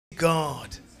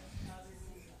God.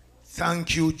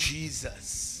 Thank you,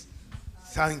 Jesus.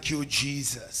 Thank you,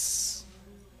 Jesus.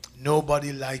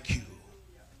 Nobody like you.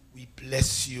 We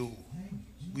bless you.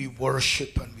 We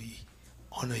worship and we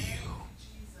honor you.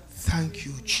 Thank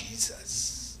you,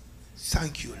 Jesus.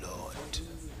 Thank you, Lord.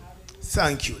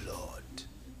 Thank you, Lord.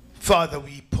 Father,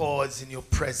 we pause in your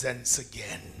presence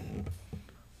again.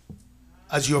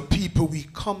 As your people, we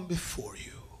come before you.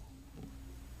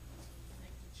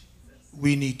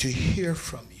 We need to hear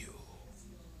from you.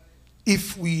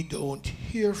 If we don't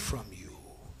hear from you,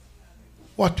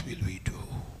 what will we do?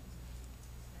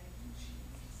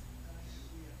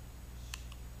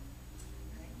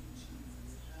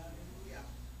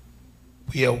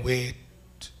 We await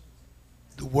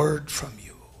the word from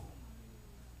you,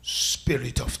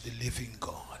 Spirit of the living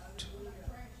God.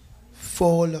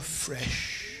 Fall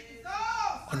afresh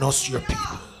on us, your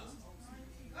people.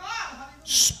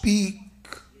 Speak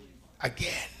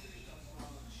again.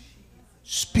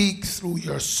 Speak through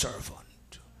your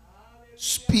servant.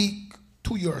 Speak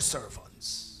to your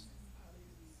servants.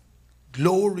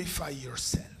 Glorify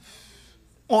yourself.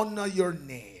 Honor your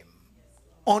name.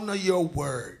 Honor your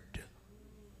word.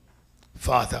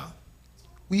 Father,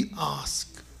 we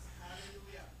ask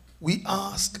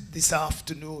this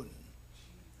afternoon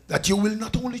that you will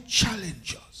not only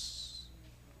challenge us,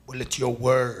 but let your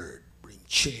word bring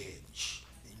change.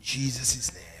 In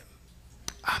Jesus' name,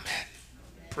 amen.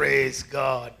 Praise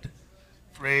God.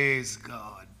 Praise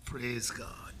God. Praise God.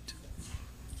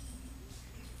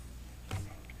 I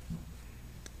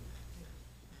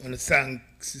want to thank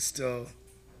Sister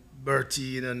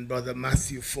Bertie and Brother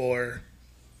Matthew for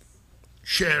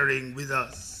sharing with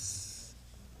us,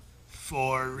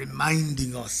 for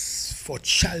reminding us, for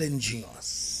challenging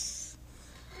us.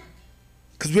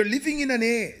 Because we're living in an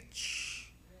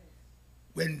age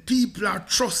when people are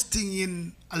trusting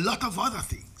in a lot of other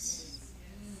things,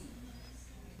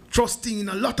 trusting in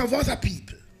a lot of other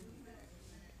people.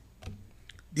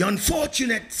 The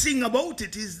unfortunate thing about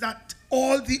it is that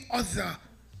all the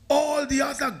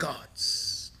other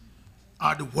gods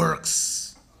are the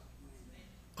works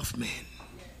of men.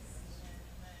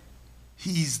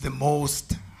 He is the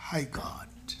most high God.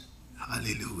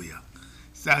 Hallelujah.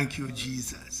 Thank you,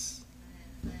 Jesus.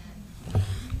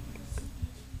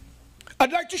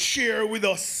 I'd like to share with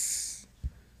us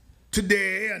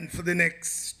today and for the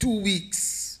next 2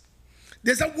 weeks.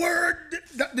 There's a word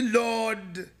that the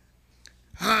Lord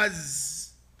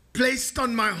has placed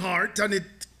on my heart, and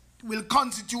it will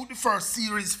constitute the first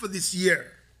series for this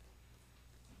year.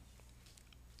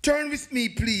 Turn with me,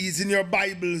 please, in your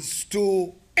Bibles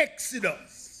to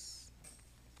Exodus.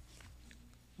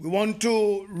 We want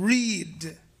to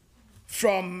read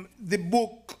from the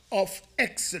book of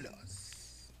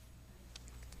Exodus.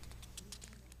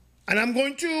 And I'm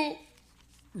going to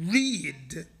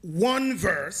read one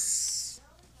verse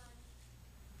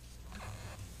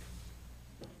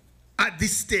at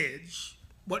this stage,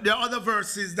 but there are other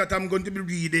verses that I'm going to be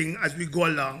reading as we go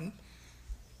along.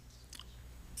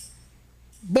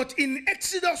 But in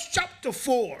Exodus chapter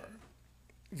 4,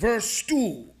 verse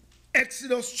 2,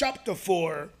 Exodus chapter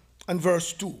 4 and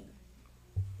verse 2.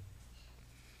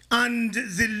 And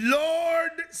the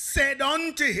Lord said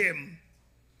unto him,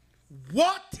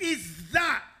 what is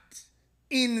that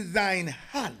in thine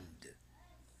hand?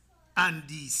 And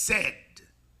he said,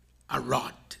 a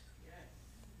rod.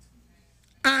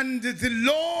 And the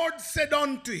Lord said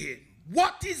unto him,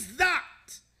 what is that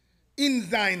in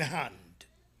thine hand?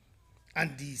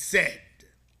 And he said,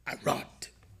 a rod.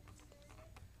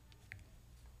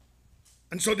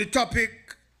 And so the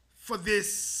topic for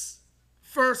this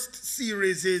first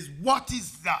series is, what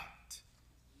is that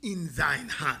in thine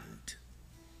hand?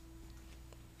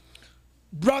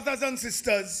 Brothers and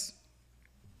sisters,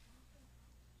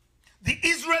 the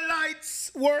Israelites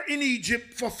were in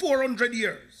Egypt for 400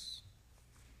 years.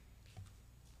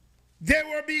 They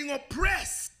were being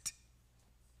oppressed.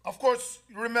 Of course,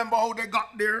 you remember how they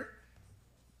got there?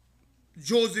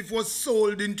 Joseph was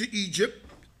sold into Egypt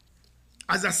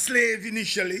as a slave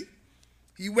initially.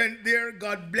 He went there,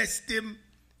 God blessed him.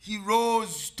 He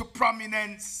rose to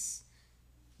prominence.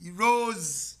 He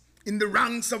rose in the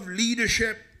ranks of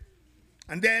leadership.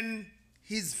 And then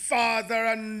his father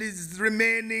and his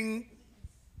remaining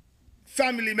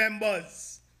family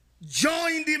members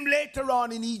joined him later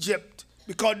on in Egypt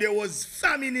because there was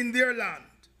famine in their land.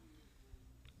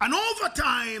 And over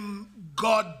time,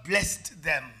 God blessed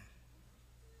them.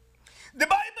 The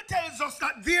Bible tells us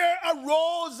that there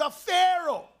arose a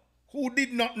Pharaoh who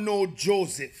did not know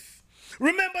Joseph.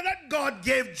 Remember that God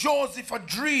gave Joseph a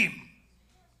dream.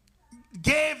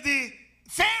 Gave the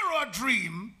Pharaoh a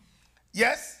dream,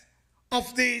 yes,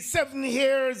 of the 7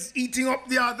 hares eating up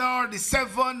the other, the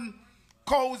 7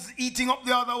 cows eating up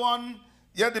the other one,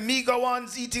 yeah, the meager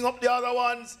ones eating up the other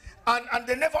ones, and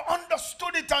they never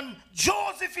understood it, and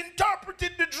Joseph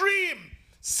interpreted the dream.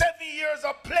 7 years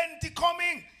of plenty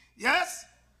coming, yes?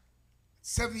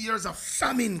 7 years of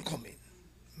famine coming.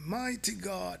 Mighty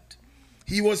God.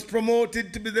 He was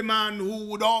promoted to be the man who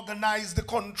would organize the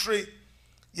country,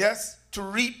 yes, to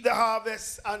reap the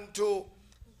harvest and to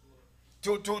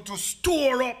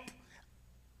store up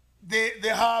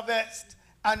the harvest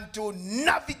and to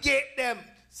navigate them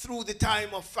through the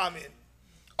time of famine.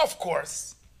 Of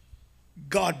course,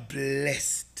 God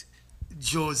blessed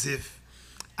Joseph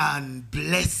and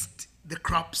blessed the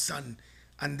crops,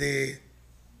 and they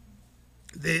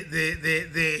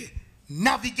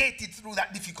navigated through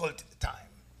that difficult time.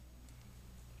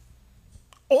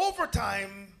 Over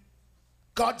time,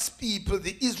 God's people,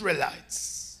 the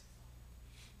Israelites,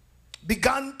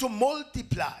 began to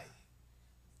multiply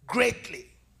greatly,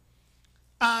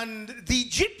 and the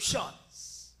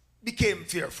Egyptians became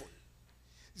fearful.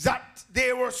 That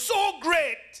they were so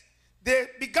great, they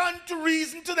began to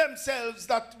reason to themselves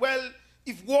that, well,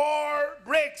 if war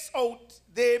breaks out,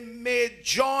 they may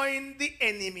join the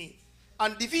enemy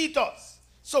and defeat us.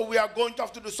 So we are going to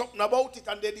have to do something about it.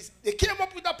 And they came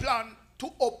up with a plan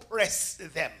to oppress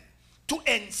them, to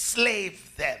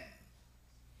enslave them.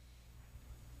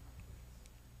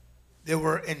 They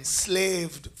were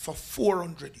enslaved for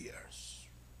 400 years.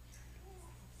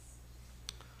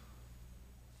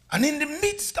 And in the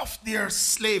midst of their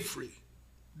slavery,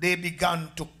 they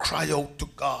began to cry out to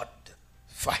God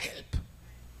for help.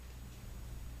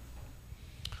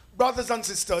 Brothers and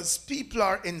sisters, people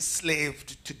are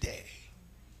enslaved today.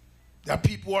 There are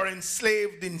people who are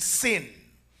enslaved in sin.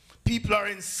 People are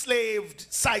enslaved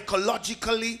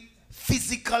psychologically,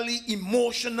 physically,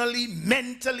 emotionally,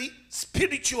 mentally,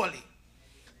 spiritually.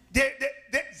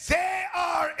 They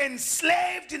are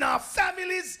enslaved in our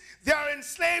families. They are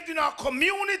enslaved in our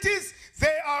communities.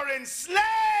 They are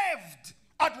enslaved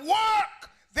at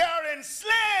work. They are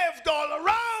enslaved all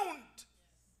around.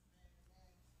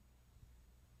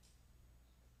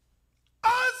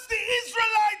 As the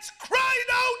Israelites cried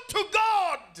out to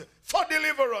God for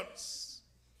deliverance,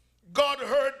 God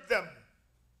heard them.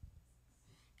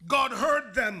 God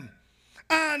heard them.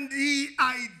 And he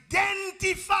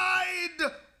identified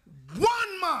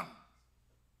one man.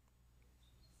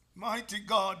 Mighty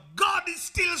God. God is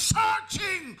still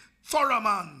searching for a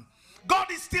man.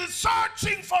 God is still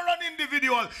searching for an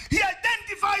individual. He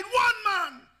identified one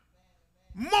man,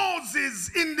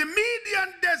 Moses, in the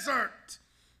Median desert,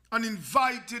 and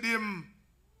invited him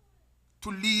to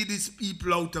lead his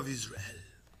people out of Israel.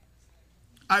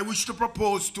 I wish to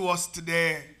propose to us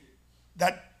today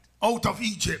that out of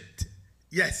Egypt,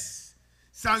 yes,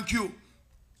 thank you.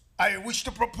 I wish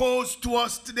to propose to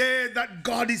us today that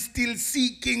God is still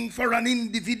seeking for an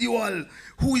individual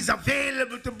who is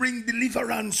available to bring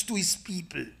deliverance to his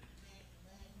people.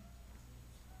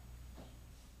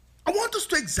 I want us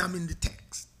to examine the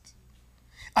text.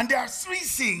 And there are 3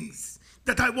 things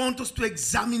that I want us to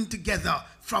examine together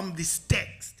from this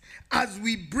text as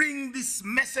we bring this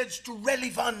message to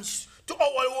relevance to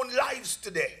our own lives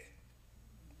today.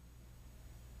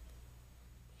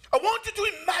 I want you to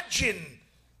imagine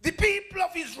the people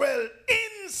of Israel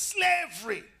in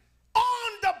slavery,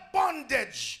 under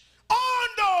bondage,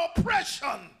 under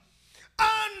oppression,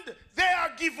 and they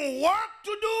are given work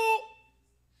to do,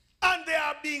 and they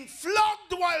are being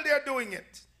flogged while they are doing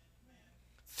it.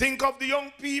 Think of the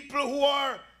young people who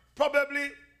are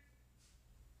probably,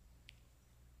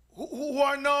 who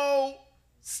are now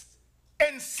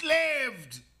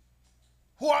enslaved,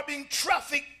 who are being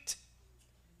trafficked,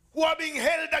 who are being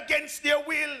held against their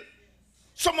will.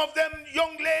 Some of them,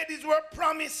 young ladies, were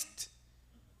promised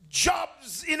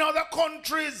jobs in other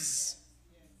countries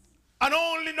and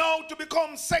only now to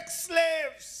become sex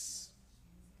slaves.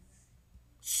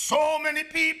 So many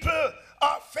people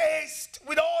are faced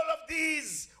with all of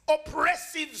these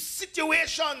oppressive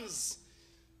situations.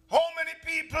 How many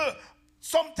people,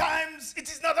 sometimes it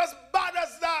is not as bad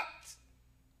as that.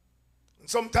 And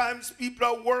sometimes people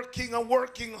are working and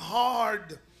working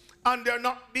hard, and they're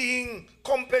not being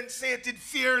compensated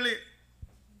fairly.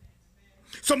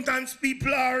 Sometimes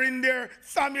people are in their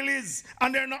families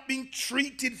and they're not being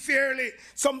treated fairly.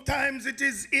 Sometimes it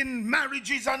is in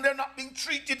marriages and they're not being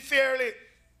treated fairly.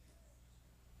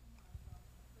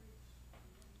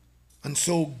 And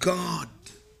so God,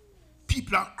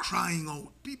 people are crying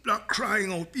out. People are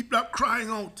crying out. People are crying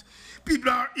out.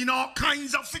 People are in all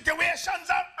kinds of situations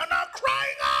and are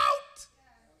crying out.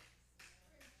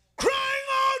 Crying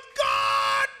out,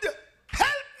 God,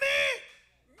 help me.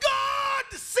 God,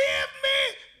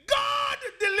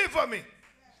 deliver me.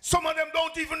 Some of them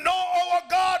don't even know our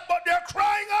God, but they're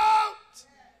crying out.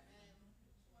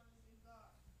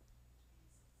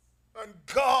 And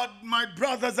God, my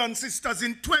brothers and sisters,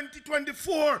 in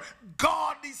 2024,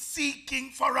 God is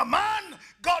seeking for a man,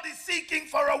 God is seeking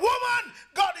for a woman,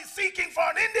 God is seeking for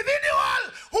an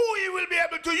individual who he will be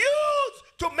able to use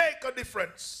to make a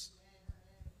difference.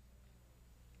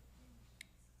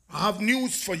 I have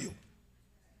news for you,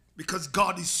 because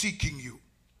God is seeking you.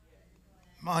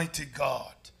 Mighty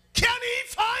God. Can he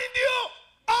find you?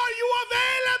 Are you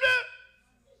available?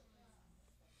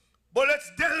 But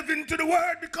let's delve into the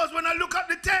word, because when I look at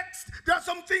the text, there are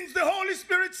some things the Holy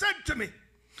Spirit said to me.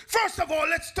 First of all,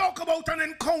 let's talk about an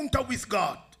encounter with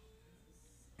God.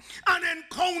 An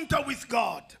encounter with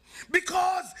God.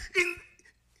 Because in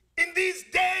these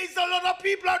days, a lot of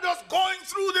people are just going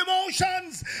through the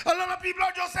motions. A lot of people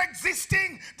are just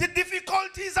existing. The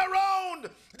difficulties around.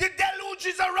 The deluge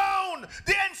is around.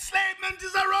 The enslavement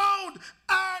is around.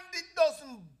 And it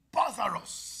doesn't bother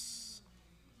us.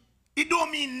 It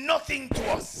don't mean nothing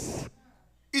to us.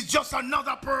 It's just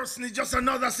another person. It's just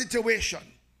another situation.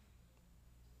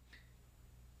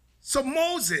 So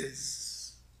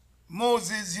Moses,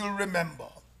 you'll remember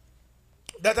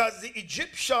that as the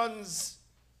Egyptians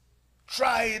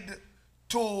tried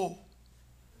to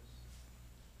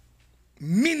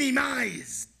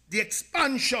minimize the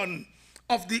expansion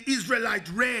of the Israelite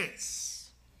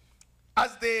race,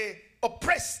 as they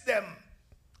oppressed them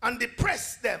and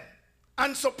depressed them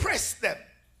and suppressed them,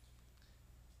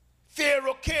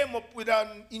 Pharaoh came up with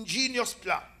an ingenious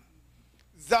plan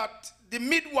that the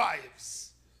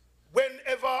midwives,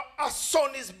 whenever a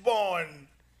son is born,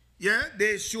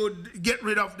 they should get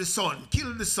rid of the son,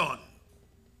 kill the son.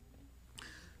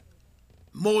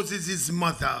 Moses'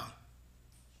 mother,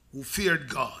 who feared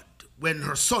God, when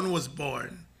her son was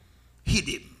born, hid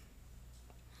him.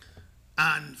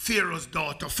 And Pharaoh's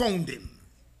daughter found him.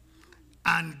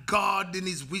 And God, in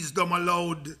his wisdom,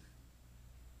 allowed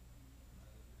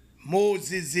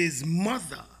Moses'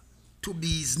 mother to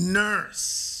be his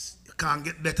nurse. You can't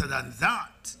get better than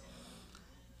that.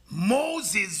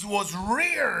 Moses was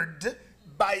reared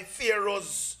by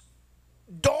Pharaoh's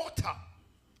daughter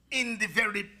in the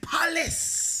very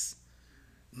palace.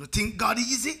 You think God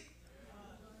easy?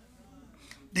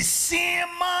 The same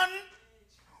man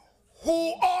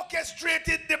who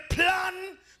orchestrated the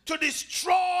plan to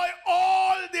destroy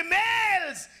all the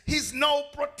males, he's now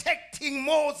protecting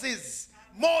Moses.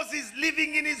 Moses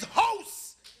living in his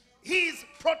house. He's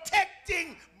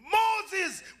protecting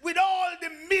Moses with all the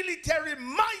military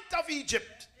might of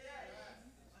Egypt.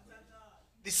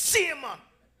 The same man.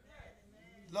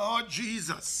 Lord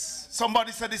Jesus.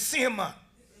 Somebody said the same man.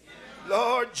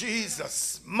 Lord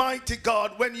Jesus, mighty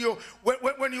God, when you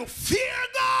fear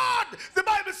God, the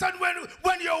Bible said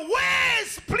when your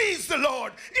ways please the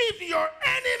Lord, even your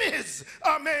enemies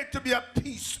are made to be at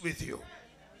peace with you.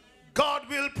 God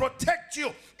will protect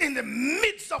you in the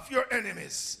midst of your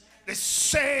enemies. The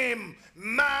same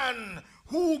man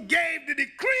who gave the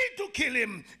decree to kill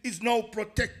him is now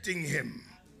protecting him.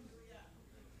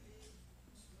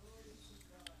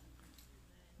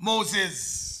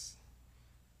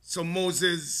 So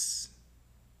Moses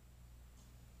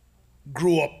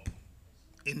grew up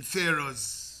in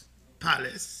Pharaoh's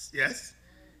palace, yes.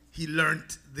 He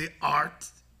learned the art,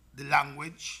 the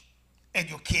language,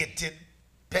 educated,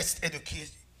 best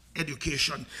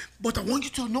education. But I want you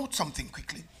to note something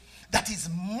quickly, that his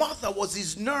mother was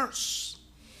his nurse.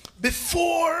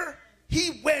 Before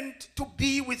he went to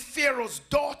be with Pharaoh's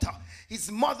daughter, his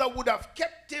mother would have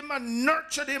kept him and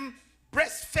nurtured him,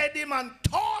 breastfed him and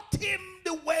taught him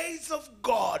the ways of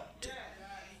God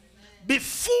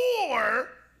before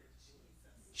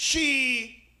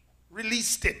she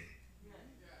released him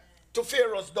to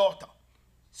Pharaoh's daughter.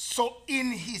 So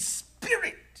in his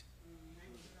spirit,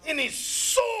 in his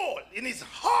soul, in his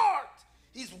heart,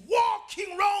 he's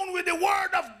walking around with the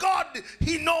word of God.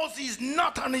 He knows he's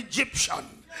not an Egyptian.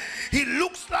 He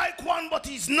looks like one, but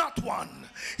he's not one.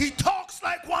 He talks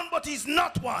like one, but he's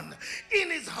not one. In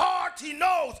his heart, he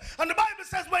knows. And the Bible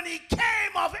says when he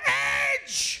came of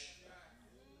age,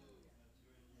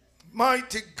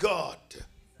 mighty God.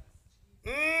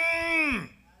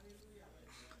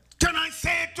 Can I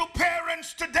say to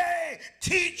parents today,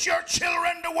 teach your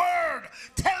children the word.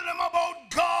 Tell them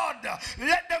about God.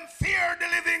 Let them fear the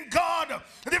living God.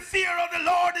 The fear of the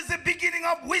Lord is the beginning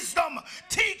of wisdom.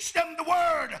 Teach them the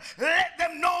word. Let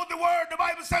them know the word. The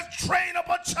Bible says, train up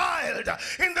a child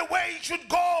in the way he should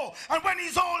go. And when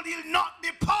he's old, he'll not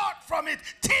depart from it.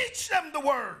 Teach them the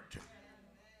word.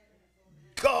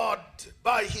 God,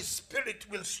 by his Spirit,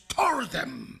 will stir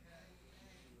them.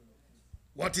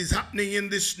 What is happening in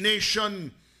this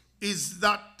nation is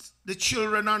that the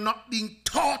children are not being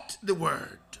taught the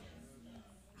word.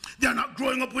 They are not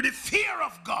growing up with the fear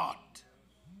of God.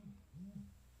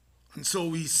 And so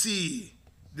we see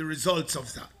the results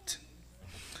of that.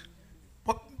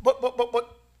 But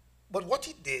what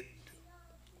he did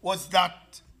was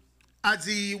that as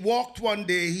he walked one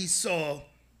day, he saw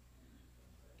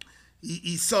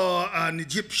an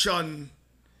Egyptian,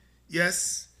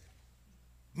 yes,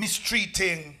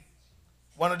 mistreating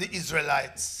one of the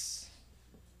Israelites,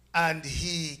 and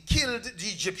he killed the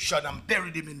Egyptian and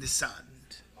buried him in the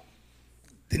sand.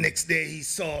 The next day he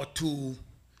saw two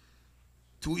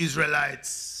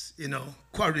Israelites,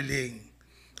 quarreling,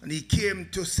 and he came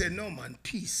to say, no man,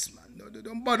 peace man, no,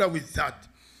 don't bother with that.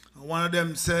 And one of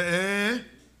them said,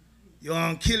 you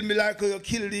want to kill me like you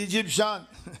killed the Egyptian?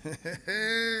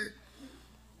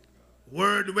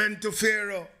 Word went to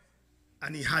Pharaoh,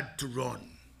 and he had to run.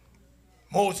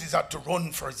 Moses had to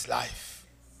run for his life.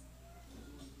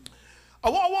 I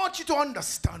want you to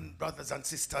understand, brothers and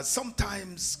sisters,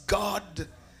 sometimes God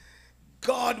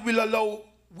will allow.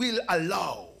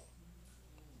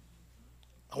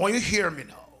 I want you to hear me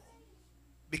now.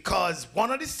 Because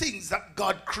one of the things that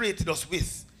God created us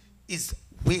with is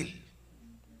will.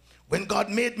 When God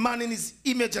made man in his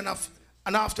image and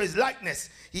after his likeness,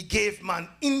 he gave man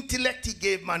intellect, he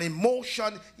gave man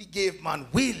emotion, he gave man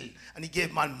will, and he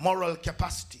gave man moral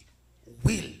capacity.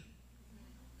 Will.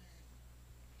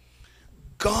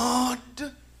 God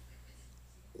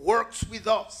works with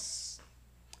us.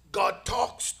 God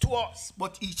talks to us,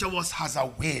 but each of us has a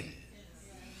will.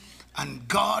 And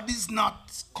God is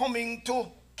not coming to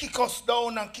kick us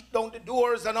down and kick down the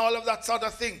doors and all of that sort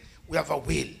of thing. We have a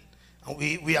will. And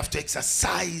we have to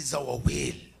exercise our will.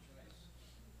 We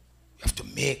have to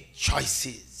make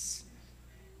choices.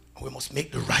 And we must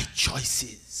make the right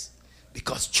choices.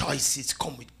 Because choices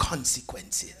come with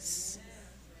consequences.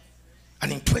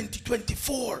 And in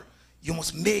 2024, you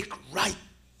must make right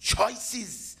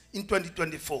choices in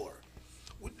 2024.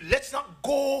 Let's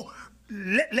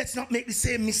not make the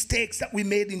same mistakes that we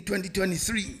made in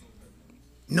 2023.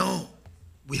 No,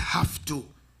 we have to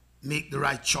make the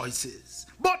right choices.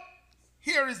 But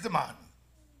here is the man.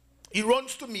 He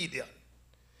runs to Midian.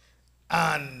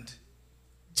 And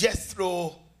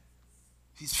Jethro,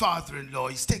 his father-in-law,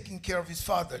 is taking care of his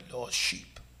father-in-law's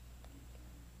sheep.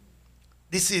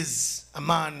 This is a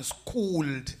man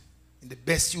schooled in the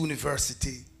best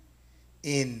university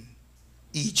in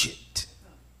Egypt.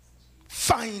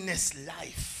 Finest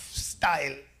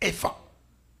lifestyle ever.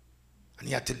 And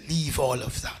he had to leave all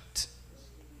of that.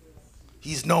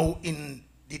 He's now in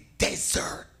the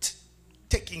desert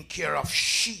taking care of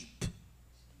sheep.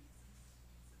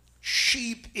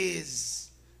 Sheep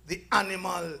is the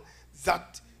animal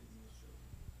that,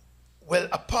 well,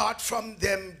 apart from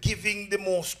them giving the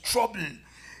most trouble,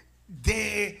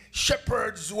 the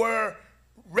shepherds were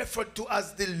referred to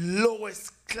as the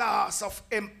lowest class of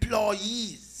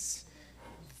employees.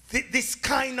 This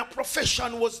kind of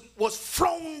profession was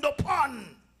frowned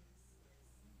upon.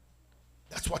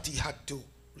 That's what he had to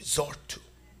resort to.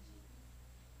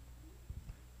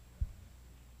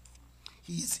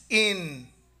 He's in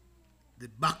the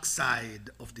backside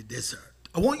of the desert.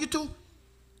 I want you to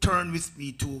turn with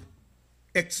me to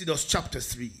Exodus chapter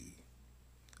 3.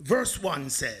 Verse 1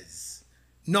 says,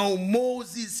 Now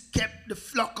Moses kept the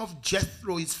flock of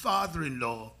Jethro, his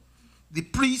father-in-law, the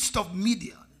priest of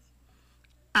Midian,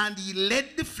 and he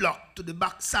led the flock to the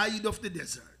backside of the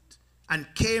desert and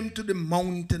came to the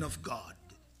mountain of God,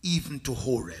 even to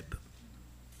Horeb.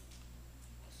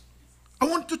 I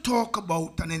want to talk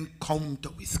about an encounter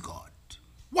with God.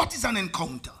 What is an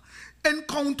encounter?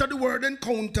 Encounter, the word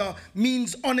encounter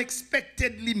means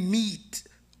unexpectedly meet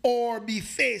or be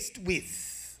faced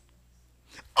with.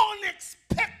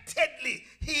 Unexpectedly,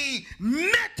 he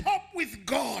met up with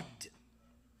God.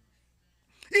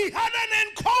 He had an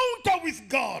encounter with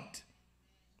God.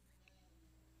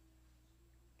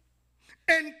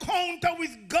 Encounter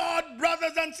with God,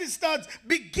 brothers and sisters,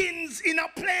 begins in a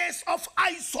place of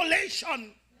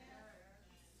isolation.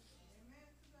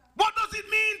 What does it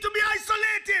mean to be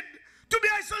isolated? To be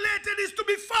isolated is to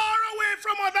be far away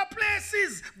from other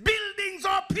places, buildings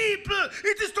or people.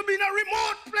 It is to be in a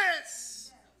remote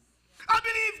place. I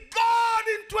believe God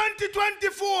in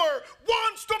 2024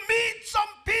 wants to meet some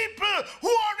people who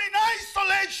are in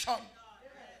isolation.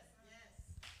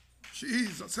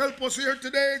 Jesus, help us here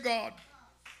today, God.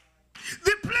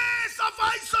 The place of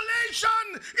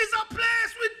isolation is a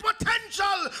place with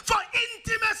potential for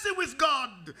intimacy with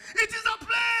God. It is a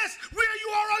place where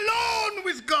you are alone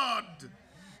with God.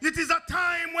 It is a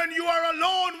time when you are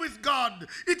alone with God.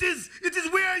 It is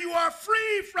where you are free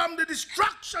from the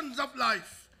distractions of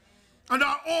life and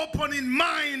are open in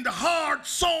mind, heart,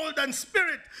 soul, and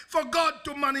spirit for God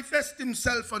to manifest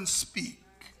himself and speak.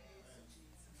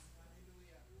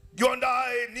 You and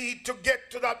I need to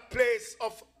get to that place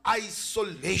of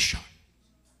isolation.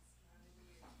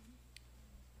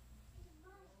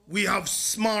 We have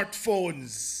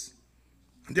smartphones.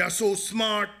 They are so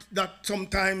smart that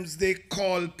sometimes they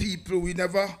call people we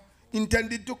never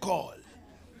intended to call.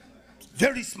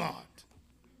 Very smart.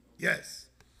 Yes.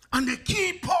 And they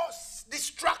keep us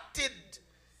distracted.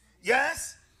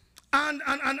 Yes. And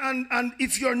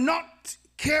if you're not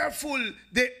careful,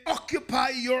 they occupy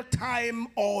your time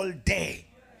all day.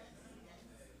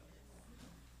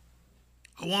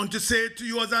 I want to say to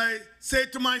you, as I say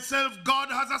to myself, God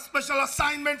has a special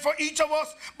assignment for each of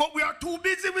us, but we are too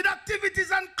busy with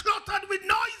activities and cluttered with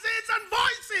noises and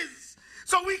voices.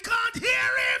 So we can't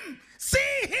hear him,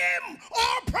 see him,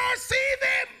 or perceive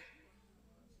him.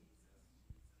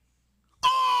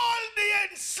 All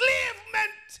the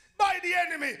enslavement by the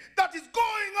enemy that is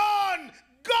going on,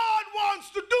 God wants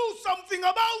to do something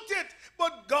about it,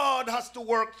 but God has to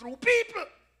work through people.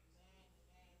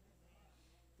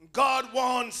 God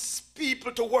wants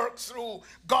people to work through.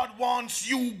 God wants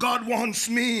you, God wants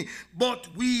me, but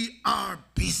we are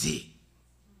busy.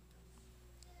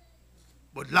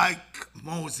 But like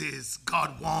Moses,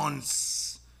 God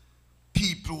wants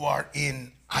people who are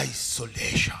in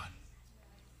isolation.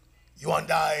 You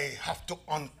and I have to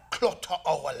unclutter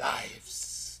our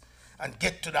lives and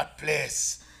get to that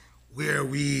place where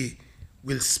we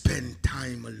will spend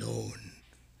time alone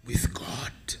with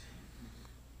God.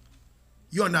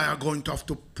 You and I are going to have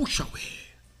to push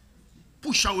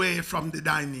away from the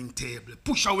dining table,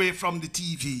 push away from the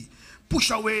TV, push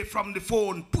away from the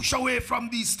phone, push away from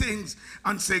these things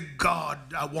and say, God,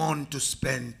 I want to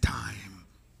spend time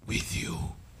with you.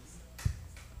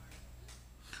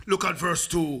 Look at verse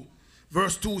 2.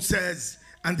 Verse 2 says,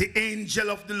 and the angel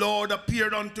of the Lord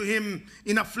appeared unto him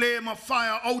in a flame of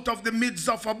fire out of the midst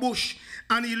of a bush.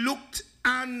 And he looked,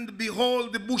 and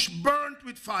behold, the bush burnt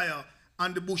with fire,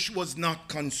 and the bush was not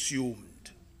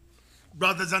consumed.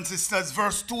 Brothers and sisters,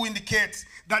 verse 2 indicates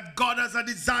that God has a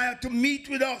desire to meet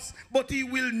with us, but he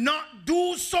will not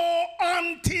do so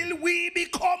until we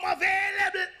become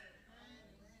available.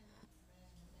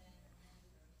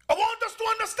 I want us to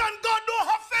understand God don't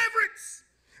have favorites.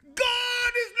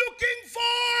 God is looking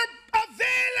for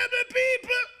available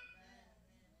people.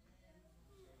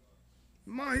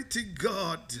 Mighty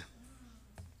God.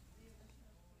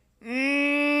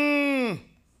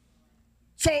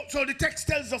 So the text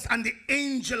tells us, and the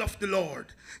angel of the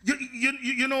Lord.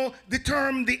 You know, the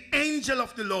term the angel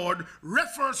of the Lord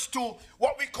refers to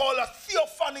what we call a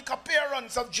theophanic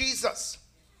appearance of Jesus.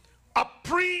 A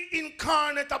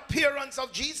pre-incarnate appearance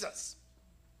of Jesus.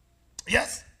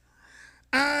 Yes?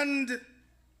 And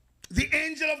the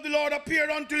angel of the Lord appeared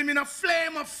unto him in a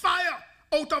flame of fire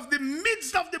out of the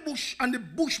midst of the bush, and the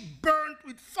bush burnt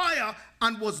with fire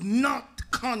and was not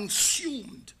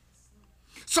consumed.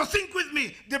 So think with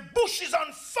me, the bush is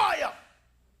on fire,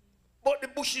 but the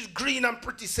bush is green and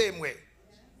pretty same way.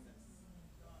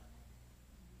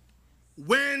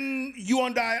 When you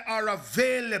and I are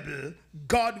available,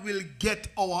 God will get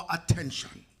our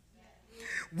attention.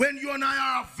 When you and I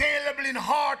are available in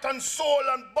heart and soul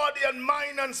and body and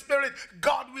mind and spirit,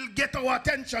 God will get our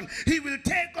attention. He will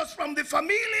take us from the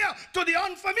familiar to the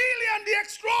unfamiliar and the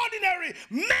extraordinary.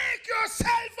 Make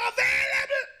yourself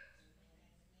available.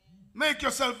 Make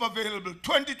yourself available.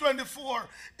 2024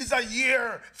 is a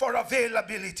year for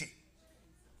availability.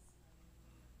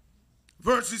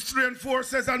 Verses 3 and 4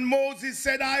 says, and Moses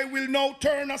said, I will now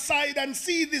turn aside and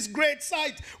see this great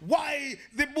sight, why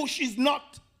the bush is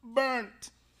not burnt.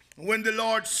 When the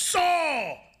Lord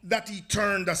saw that he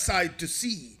turned aside to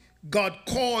see, God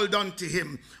called unto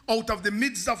him out of the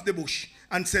midst of the bush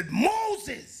and said,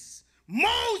 Moses,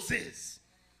 Moses.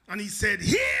 And he said,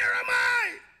 here am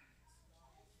I.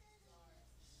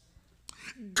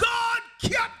 God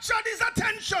captured his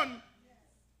attention.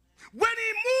 When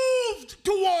he moved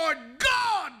toward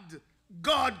God,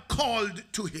 God called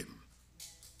to him.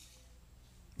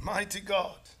 Mighty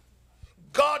God.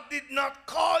 God did not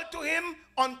call to him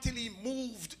until he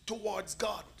moved towards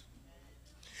God.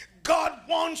 God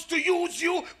wants to use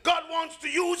you. God wants to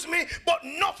use me. But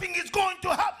nothing is going to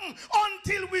happen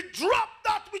until we drop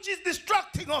that which is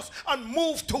distracting us and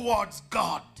move towards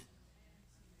God.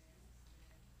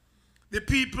 The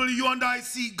people you and I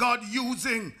see God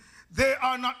using, they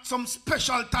are not some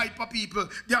special type of people.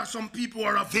 There are some people who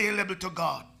are available to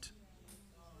God.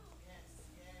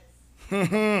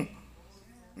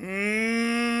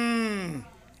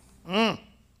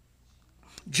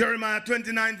 Jeremiah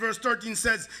 29 verse 13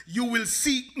 says, you will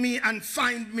seek me and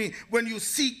find me when you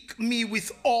seek me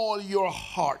with all your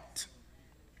heart.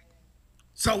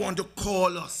 So I want to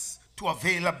call us to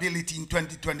availability in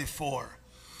 2024.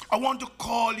 I want to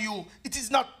call you. It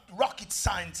is not rocket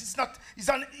science.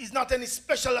 It's not any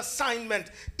special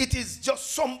assignment. It is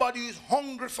just somebody who is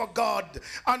hungry for God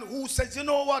and who says, you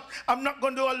know what, I'm not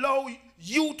going to allow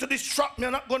you to distract me.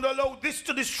 I'm not going to allow this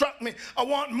to distract me. I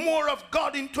want more of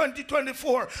God in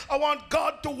 2024. I want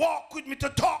God to walk with me, to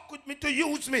talk with me, to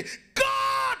use me.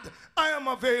 God, I am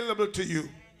available to you.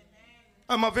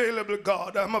 I'm available,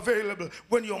 God. I'm available.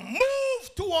 When you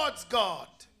move towards God,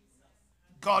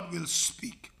 God will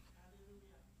speak.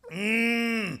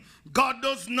 God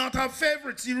does not have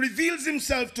favorites. He reveals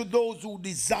himself to those who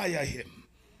desire him.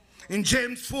 In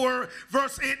James 4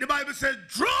 verse 8, the Bible says,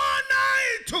 draw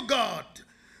nigh to God,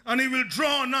 and he will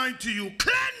draw nigh to you.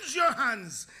 Cleanse your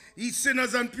hands, ye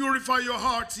sinners, and purify your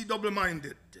hearts, ye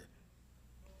double-minded.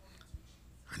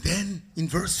 And then in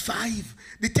verse 5,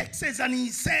 the text says, and he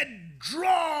said,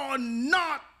 draw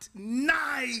not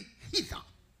nigh hither.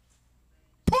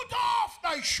 Put off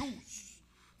thy shoes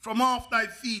from off thy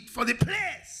feet, for the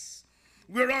place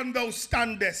whereon thou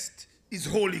standest is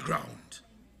holy ground.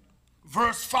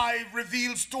 Verse 5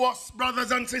 reveals to us,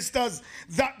 brothers and sisters,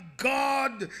 that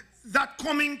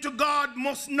coming to God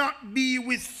must not be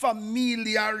with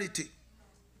familiarity.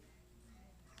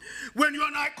 When you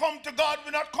and I come to God,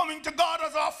 we're not coming to God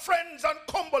as our friends and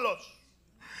cumbalers.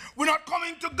 We're not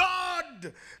coming to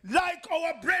God like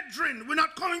our brethren. We're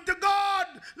not coming to God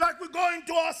like we're going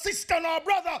to our sister and our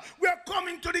brother. We're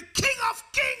coming to the King of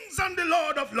Kings and the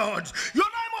Lord of Lords. You and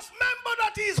I must remember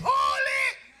that he's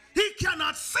holy. He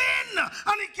cannot sin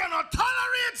and he cannot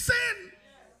tolerate sin.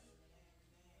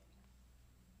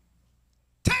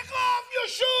 Take off your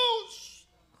shoes.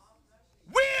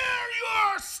 Where you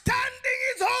are standing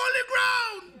is holy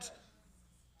ground.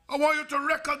 I want you to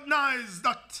recognize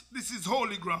that this is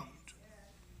holy ground.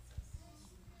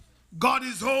 God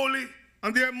is holy,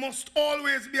 and there must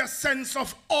always be a sense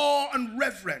of awe and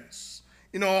reverence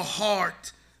in our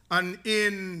heart and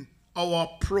in our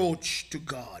approach to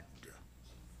God.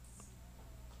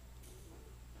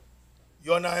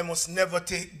 You and I must never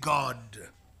take God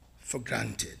for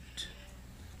granted.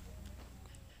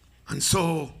 And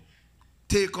so,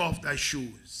 take off thy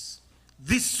shoes.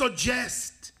 This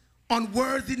suggests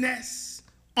unworthiness,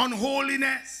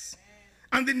 unholiness,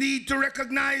 and the need to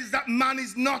recognize that man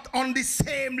is not on the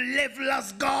same level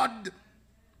as God.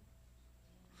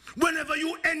 Whenever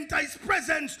you enter his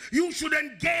presence, you should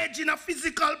engage in a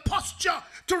physical posture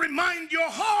to remind your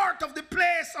heart of the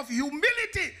place of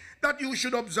humility that you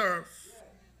should observe.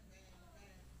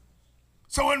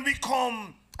 So when we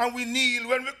come and we kneel,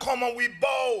 when we come and we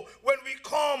bow, when we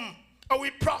come and we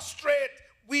prostrate,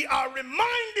 we are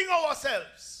reminding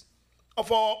ourselves of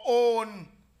our own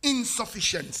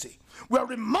insufficiency. We are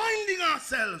reminding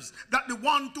ourselves that the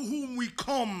one to whom we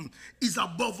come is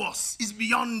above us, is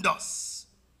beyond us.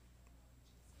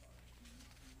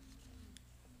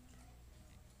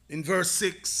 In verse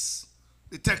 6,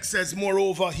 the text says,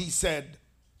 moreover, he said,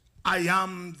 I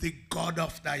am the God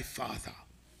of thy father,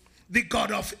 the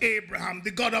God of Abraham,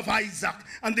 the God of Isaac,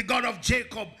 and the God of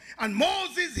Jacob. And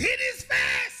Moses hid his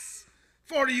face,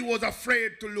 for he was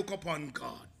afraid to look upon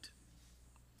God.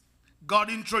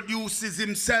 God introduces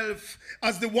himself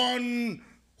as the one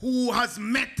who has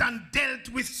met and dealt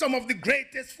with some of the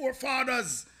greatest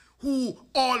forefathers who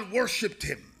all worshipped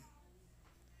him.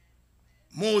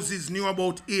 Moses knew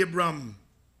about Abraham.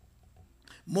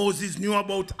 Moses knew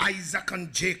about Isaac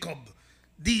and Jacob.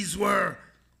 These were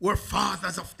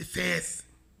fathers of the faith,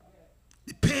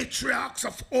 the patriarchs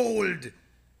of old.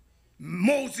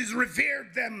 Moses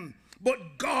revered them, but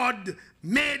God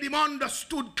made him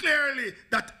understood clearly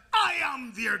that I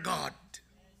am their God.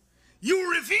 You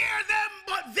revere them,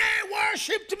 but they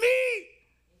worshipped me.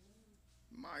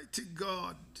 Mighty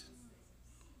God.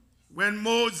 When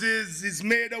Moses is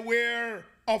made aware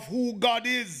of who God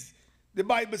is, the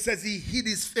Bible says he hid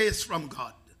his face from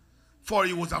God, for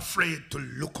he was afraid to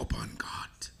look upon God.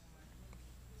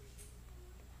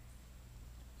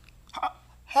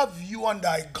 Have you and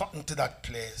I gotten to that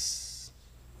place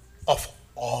of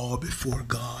awe before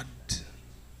God?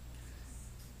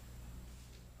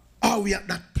 Are we at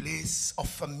that place of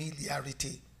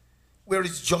familiarity where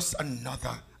it's just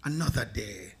another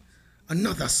day,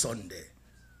 another Sunday,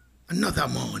 another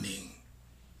morning?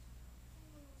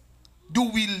 Do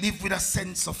we live with a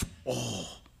sense of awe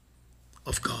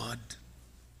of God?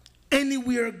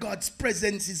 Anywhere God's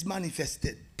presence is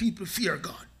manifested, people fear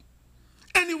God.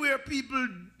 Anywhere people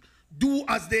do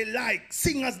as they like,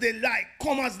 sing as they like,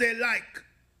 come as they like,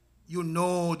 you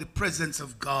know the presence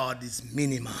of God is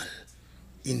minimal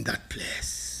in that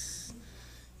place.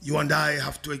 You and I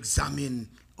have to examine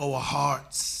our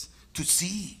hearts to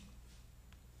see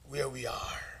where we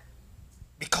are.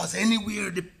 Because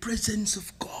anywhere the presence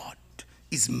of God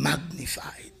is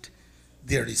magnified,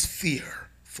 there is fear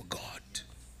for God.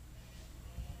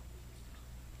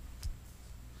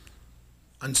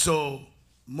 And so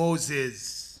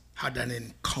Moses had an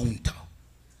encounter.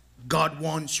 God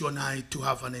wants you and I to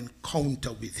have an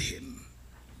encounter with him.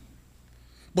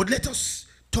 But let us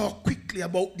talk quickly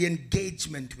about the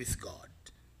engagement with God.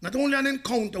 Not only an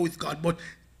encounter with God, but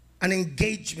an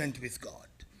engagement with God.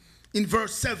 In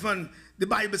verse 7, the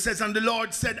Bible says, and the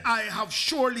Lord said, I have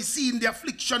surely seen the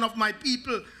affliction of my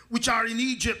people which are in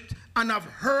Egypt, and have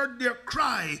heard their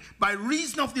cry by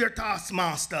reason of their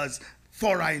taskmasters,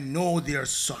 for I know their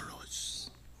sorrows.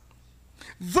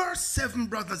 Verse 7,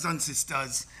 brothers and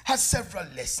sisters, has several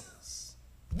lessons.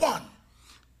 One,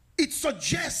 it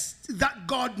suggests that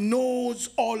God knows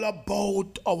all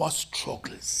about our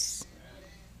struggles.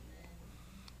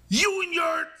 You in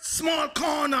your small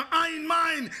corner, I in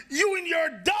mine. You in your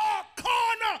dark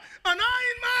corner, and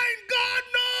I in mine. God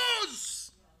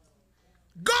knows.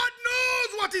 God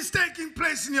knows what is taking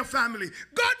place in your family.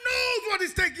 God knows what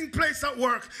is taking place at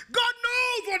work. God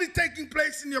knows what is taking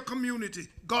place in your community.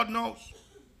 God knows.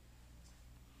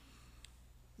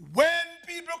 When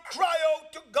people cry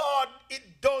out to God, it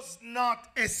does not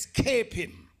escape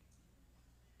him.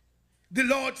 The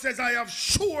Lord says, I have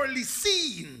surely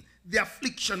seen the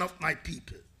affliction of my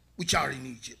people which are in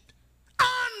Egypt,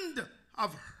 and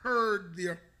have heard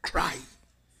their cry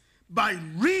by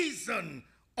reason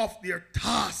of their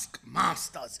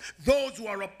taskmasters, those who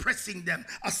are oppressing them.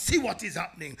 I see what is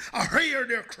happening. I hear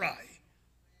their cry.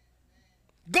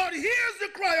 God hears the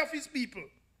cry of his people.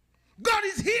 God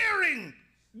is hearing.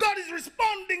 God is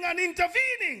responding and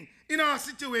intervening in our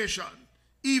situation,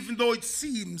 even though it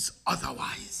seems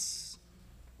otherwise.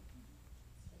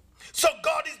 So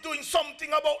God is doing something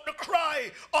about the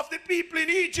cry of the people in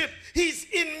Egypt. He's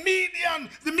in Midian,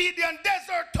 the Midian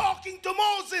desert, talking to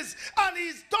Moses. And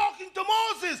he's talking to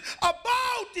Moses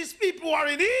about these people who are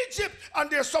in Egypt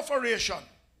and their sufferation.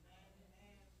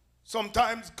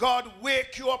 Sometimes God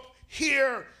wake you up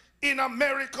here in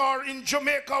America or in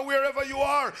Jamaica, wherever you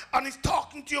are, and he's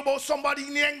talking to you about somebody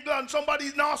in England, somebody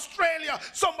in Australia,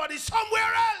 somebody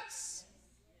somewhere else.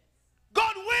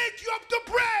 God wake you up to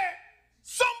pray.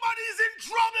 Somebody is in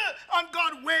trouble, and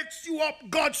God wakes you up.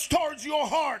 God stirs your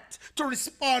heart to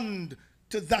respond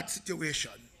to that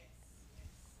situation.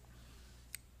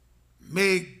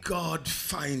 May God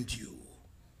find you.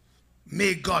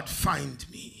 May God find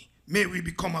me. May we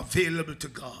become available to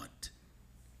God.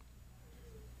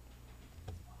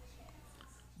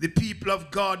 The people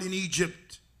of God in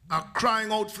Egypt are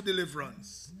crying out for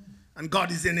deliverance, and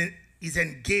God is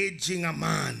engaging a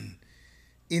man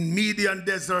in Midian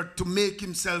desert to make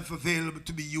himself available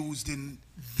to be used in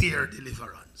their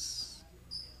deliverance.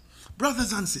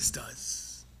 Brothers and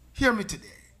sisters, hear me today.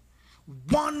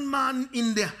 One man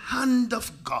in the hand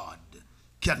of God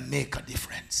can make a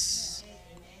difference.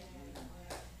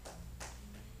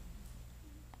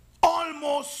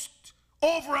 Almost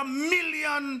over 1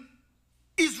 million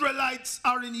Israelites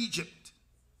are in Egypt.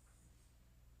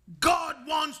 God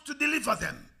wants to deliver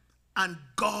them, and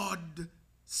God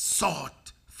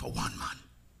sought for one man.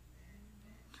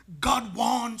 God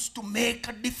wants to make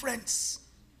a difference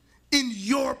in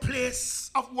your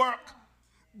place of work.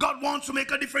 God wants to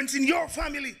make a difference in your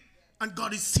family, and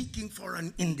God is seeking for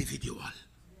an individual.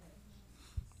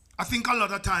 I think a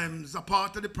lot of times a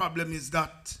part of the problem is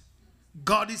that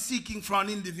God is seeking for an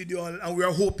individual, and we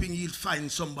are hoping he'll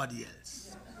find somebody else.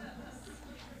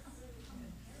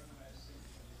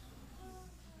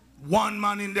 One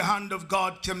man in the hand of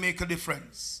God can make a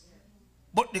difference.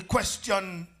 But the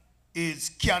question is,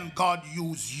 can God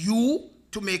use you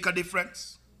to make a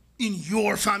difference in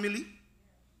your family,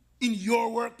 in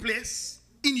your workplace,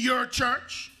 in your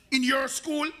church, in your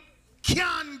school?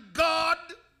 Can God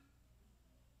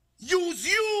use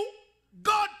you?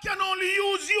 God can only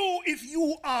use you if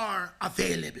you are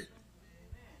available.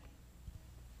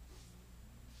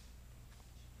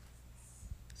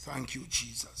 Thank you,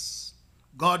 Jesus.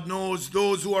 God knows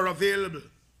those who are available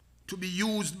to be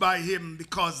used by him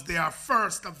because they are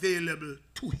first available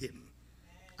to him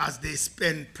as they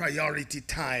spend priority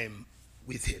time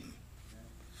with him.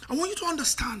 I want you to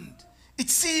understand, it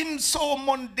seems so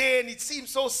mundane, it seems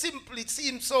so simple, it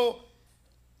seems so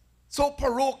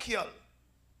parochial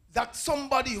that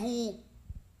somebody who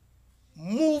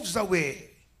moves away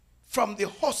from the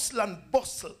hustle and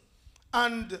bustle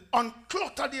and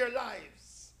unclutter their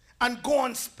lives and go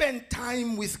and spend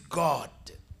time with God,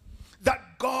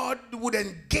 that God would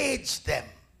engage them,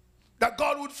 that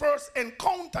God would first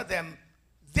encounter them,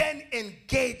 then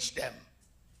engage them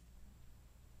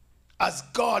as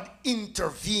God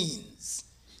intervenes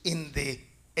in the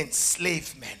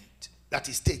enslavement that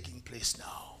is taking place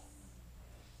now.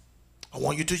 I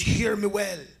want you to hear me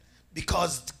well,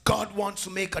 because God wants to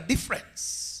make a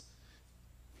difference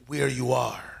where you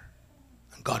are,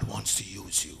 and God wants to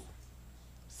use you.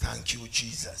 Thank you,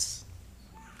 Jesus.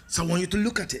 So I want you to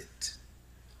look at it.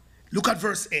 Look at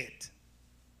verse 8.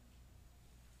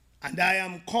 And I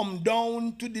am come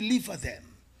down to deliver them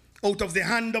out of the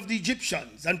hand of the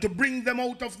Egyptians, and to bring them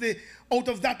out of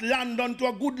that land unto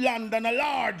a good land, and a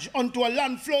large, unto a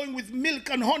land flowing with milk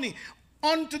and honey,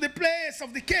 unto the place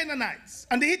of the Canaanites,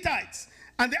 and the Hittites,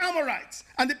 and the Amorites,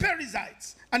 and the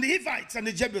Perizzites, and the Hivites, and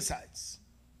the Jebusites.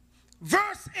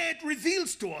 Verse 8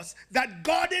 reveals to us that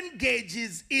God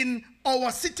engages in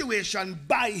our situation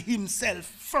by himself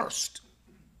first.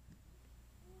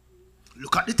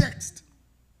 Look at the text.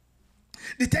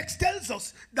 The text tells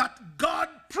us that God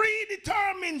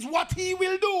predetermines what he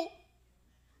will do.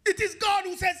 It is God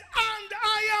who says, and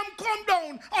I am come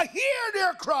down. I hear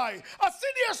their cry. I see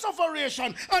their sufferation.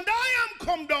 And I am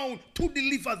come down to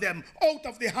deliver them out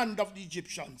of the hand of the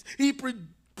Egyptians. He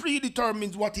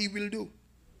predetermines what he will do.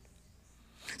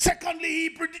 Secondly,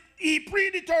 he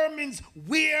predetermines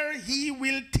where he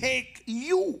will take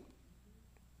you.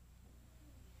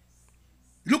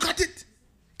 Look at it.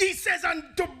 He says, and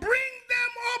to bring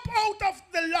them up out of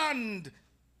the land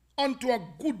unto a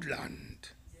good land,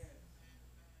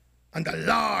 and a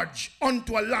large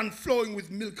unto a land flowing with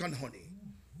milk and honey.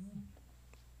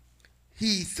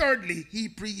 Thirdly, he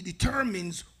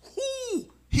predetermines who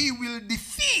he will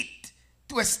defeat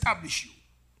to establish you.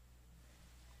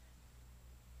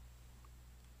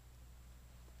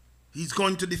 He's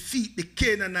going to defeat the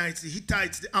Canaanites, the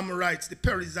Hittites, the Amorites, the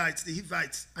Perizzites, the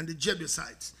Hivites, and the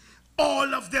Jebusites.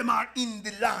 All of them are in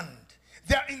the land.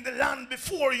 They're in the land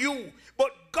before you.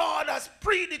 But God has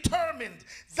predetermined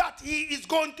that he is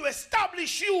going to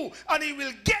establish you, and he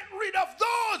will get rid of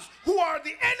those who are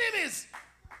the enemies.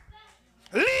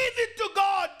 Leave it to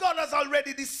God. God has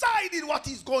already decided what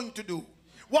he's going to do.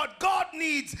 What God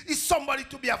needs is somebody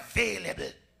to be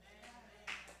available.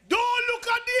 Don't look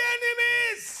at the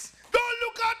enemies. Don't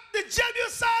look at the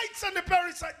Jebusites and the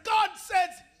Perizzites. God says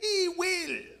he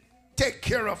will take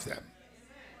care of them.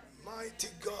 Mighty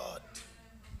God.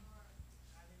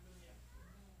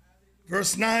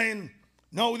 Verse 9.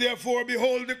 Now therefore,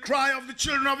 behold, the cry of the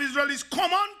children of Israel is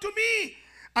come unto me,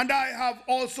 and I have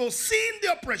also seen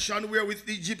the oppression wherewith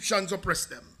the Egyptians oppressed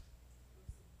them.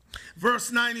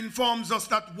 Verse 9 informs us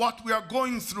that what we are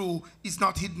going through is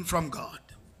not hidden from God.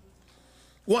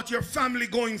 What your family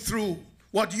going through,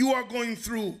 what you are going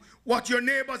through, what your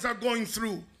neighbors are going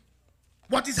through,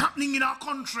 what is happening in our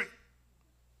country,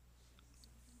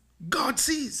 God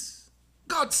sees.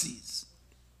 God sees.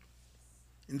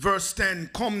 In verse 10,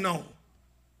 come now,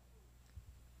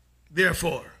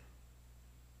 therefore.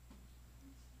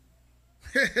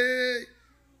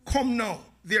 Come now,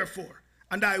 therefore,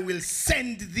 and I will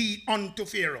send thee unto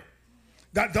Pharaoh,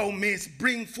 that thou mayest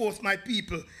bring forth my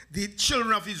people, the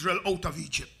children of Israel, out of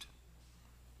Egypt.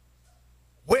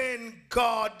 When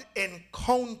God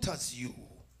encounters you,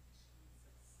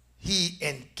 he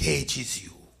engages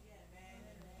you.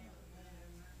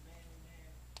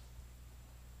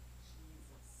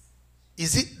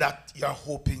 Is it that you're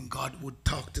hoping God would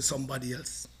talk to somebody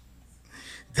else?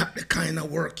 That the kind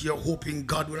of work you're hoping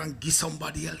God will give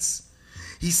somebody else?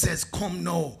 He says, come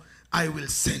now, I will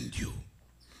send you.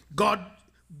 God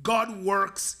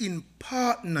works in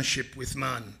partnership with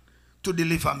man to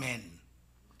deliver men,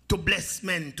 to bless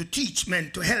men, to teach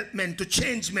men, to help men, to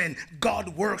change men. God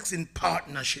works in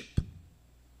partnership.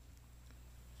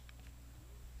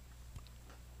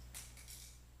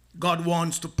 God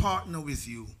wants to partner with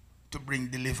you to bring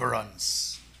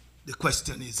deliverance. The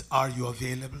question is, are you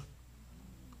available?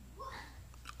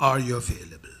 Are you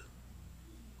available?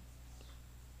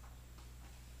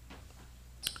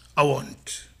 I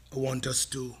want us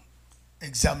to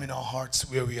examine our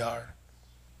hearts where we are.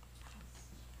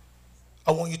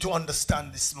 I want you to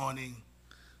understand this morning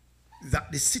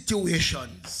that the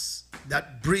situations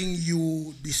that bring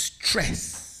you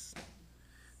distress,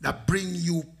 that bring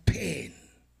you pain,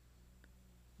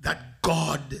 that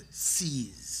God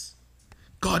sees.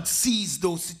 God sees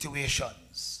those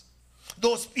situations.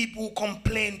 Those people who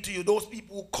complain to you, those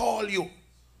people who call you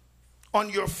on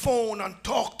your phone and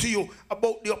talk to you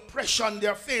about the oppression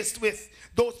they're faced with.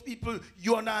 Those people,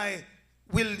 you and I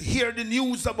will hear the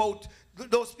news about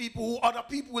those people who other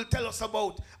people will tell us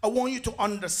about. I want you to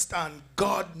understand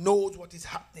God knows what is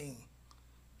happening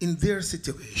in their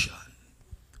situation,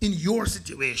 in your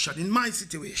situation, in my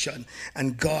situation,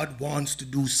 and God wants to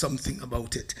do something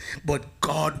about it. But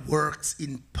God works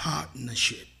in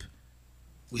partnership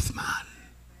with man.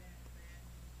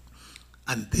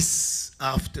 And this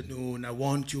afternoon, I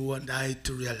want you and I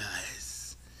to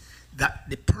realize that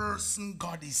the person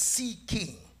God is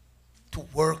seeking to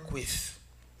work with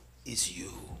is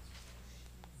you.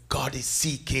 God is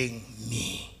seeking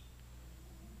me.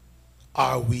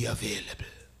 Are we available?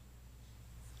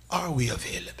 Are we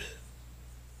available?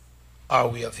 Are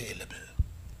we available?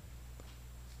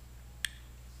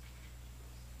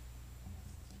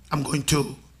 I'm going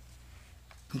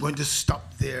to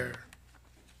stop there.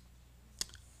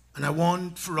 And I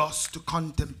want for us to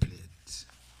contemplate.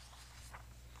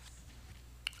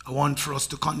 I want for us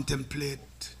to contemplate.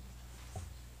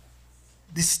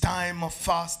 This time of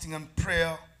fasting and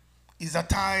prayer is a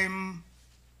time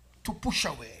to push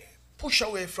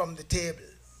away from the table,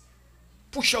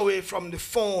 push away from the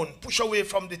phone, push away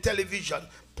from the television,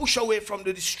 push away from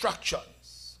the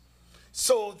distractions,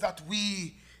 so that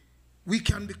we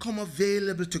can become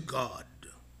available to God,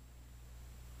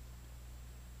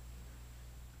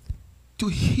 to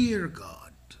hear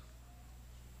God.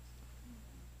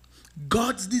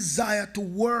 God's desire to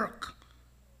work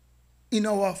in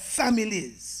our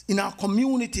families, in our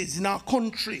communities, in our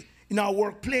country, in our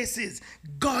workplaces.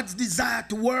 God's desire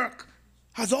to work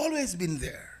has always been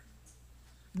there.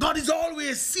 God is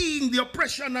always seeing the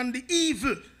oppression and the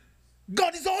evil.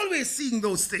 God is always seeing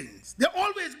those things. They're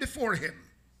always before him.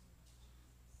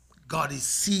 God is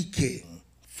seeking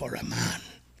for a man,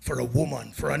 for a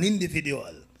woman, for an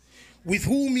individual with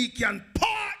whom he can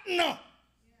partner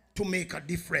to make a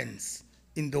difference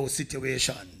in those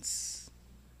situations.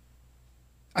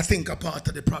 I think a part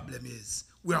of the problem is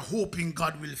we are hoping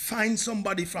God will find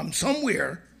somebody from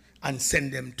somewhere and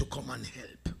send them to come and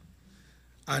help.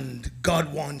 And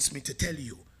God wants me to tell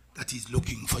you that he's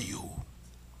looking for you.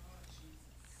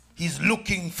 He's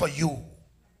looking for you.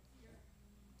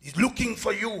 He's looking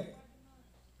for you.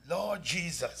 Lord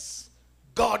Jesus,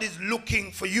 God is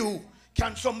looking for you.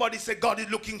 Can somebody say, God is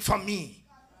looking for me?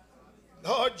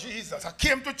 Lord Jesus, I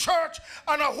came to church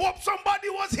and I hope somebody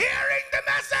was hearing the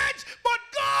message, but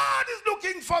God is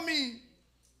looking for me.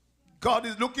 God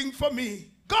is looking for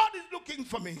me. God is looking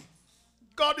for me.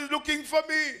 God is looking for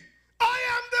me. I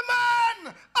am the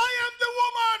man. I am the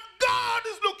woman God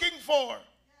is looking for.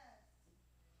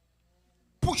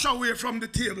 Push away from the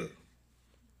table.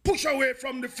 Push away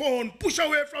from the phone. Push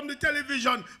away from the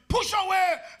television. Push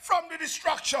away from the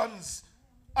distractions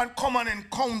and come and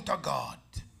encounter God,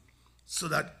 so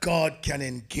that God can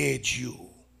engage you.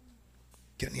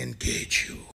 Can engage you.